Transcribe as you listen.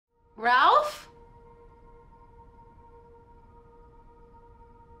Ralph?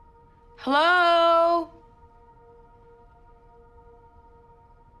 Hello?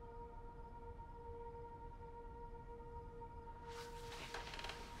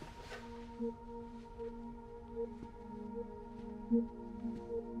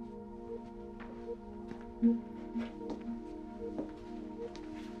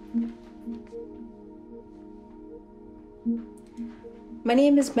 My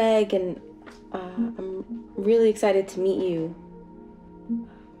name is Meg, and I'm really excited to meet you.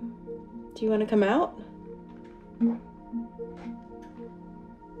 Do you want to come out?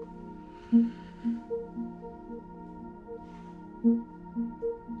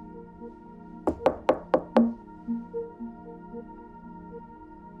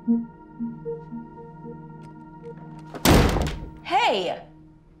 Hey!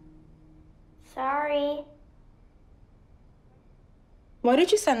 Sorry. Why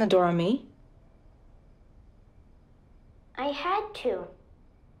did you slam the door on me? I had to.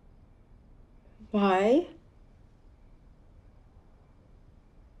 Why?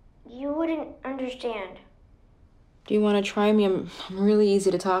 You wouldn't understand. Do you want to try me? I'm really easy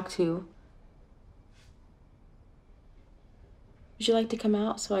to talk to. Would you like to come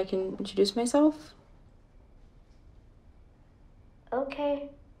out so I can introduce myself? Okay.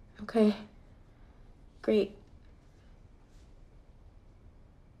 Okay. Great.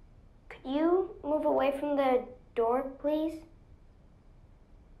 Could you move away from the door, please?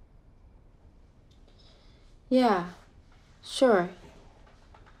 Yeah, sure.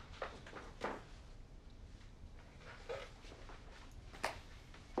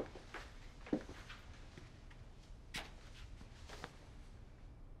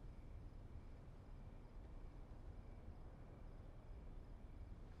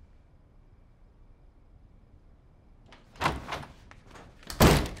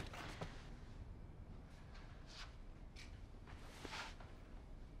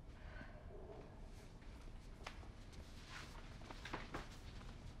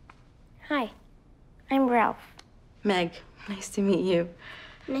 Hi, I'm Ralph. Meg, nice to meet you.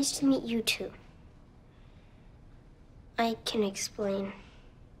 Nice to meet you too. I can explain.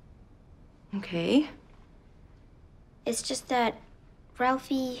 Okay. It's just that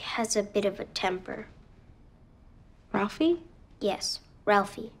Ralphie has a bit of a temper. Ralphie? Yes,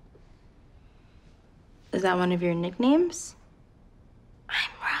 Ralphie. Is that one of your nicknames?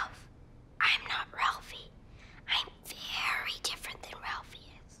 I'm Ralph. I'm not Ralphie. I'm very different than Ralphie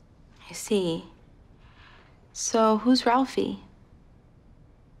is. I see. So, who's Ralphie?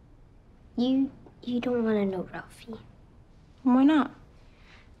 You don't want to know Ralphie. Why not?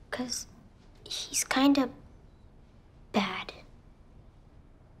 'Cause he's kind of bad.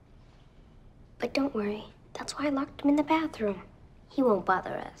 But don't worry. That's why I locked him in the bathroom. He won't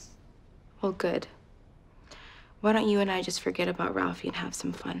bother us. Well, good. Why don't you and I just forget about Ralphie and have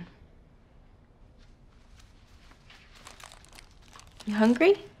some fun? You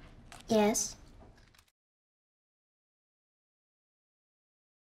hungry? Yes.